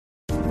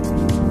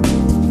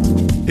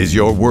Is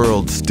your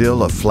world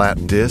still a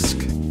flat disk?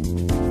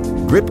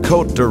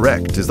 GRIPCOAT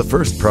Direct is the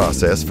first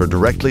process for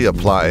directly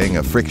applying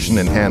a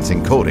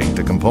friction-enhancing coating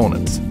to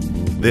components.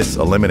 This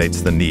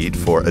eliminates the need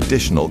for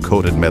additional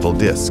coated metal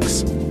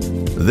discs.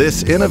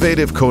 This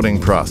innovative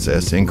coating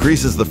process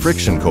increases the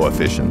friction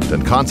coefficient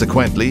and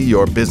consequently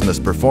your business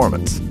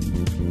performance.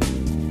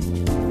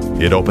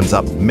 It opens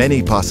up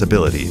many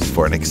possibilities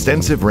for an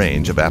extensive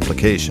range of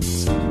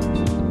applications.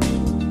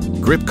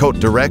 GRIPCOAT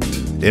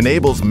Direct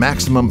enables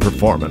maximum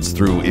performance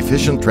through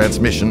efficient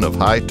transmission of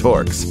high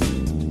torques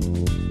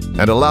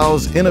and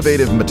allows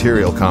innovative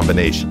material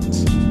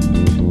combinations.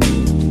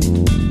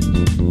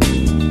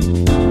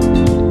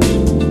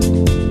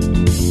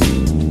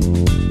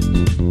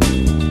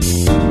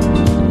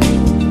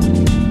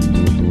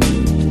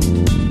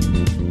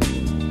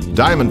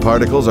 Diamond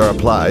particles are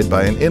applied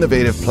by an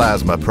innovative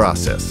plasma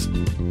process.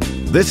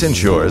 This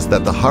ensures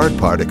that the hard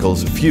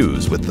particles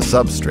fuse with the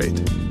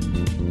substrate.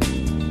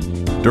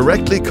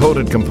 Directly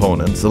coated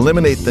components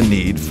eliminate the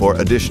need for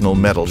additional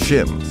metal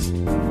shims.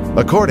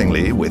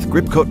 Accordingly, with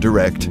GRIPCOAT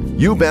Direct,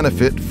 you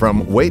benefit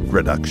from weight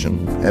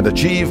reduction and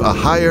achieve a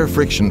higher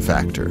friction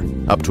factor,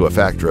 up to a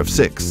factor of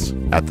 6,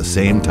 at the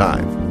same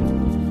time.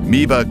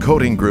 Miba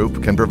Coating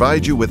Group can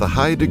provide you with a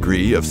high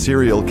degree of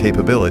serial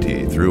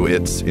capability through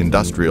its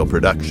industrial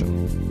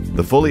production.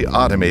 The fully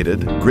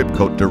automated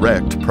GRIPCOAT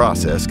Direct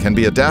process can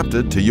be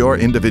adapted to your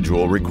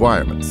individual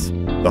requirements.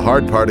 The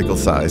hard particle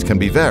size can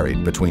be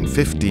varied between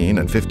 15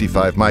 and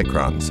 55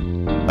 microns,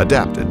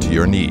 adapted to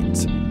your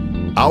needs.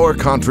 Our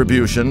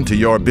contribution to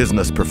your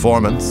business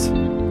performance,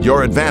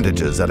 your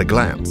advantages at a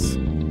glance.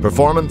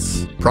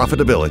 Performance,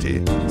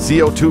 profitability,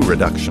 CO2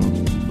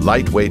 reduction,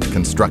 lightweight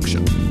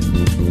construction.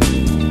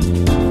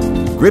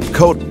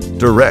 GRIPCOAT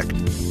Direct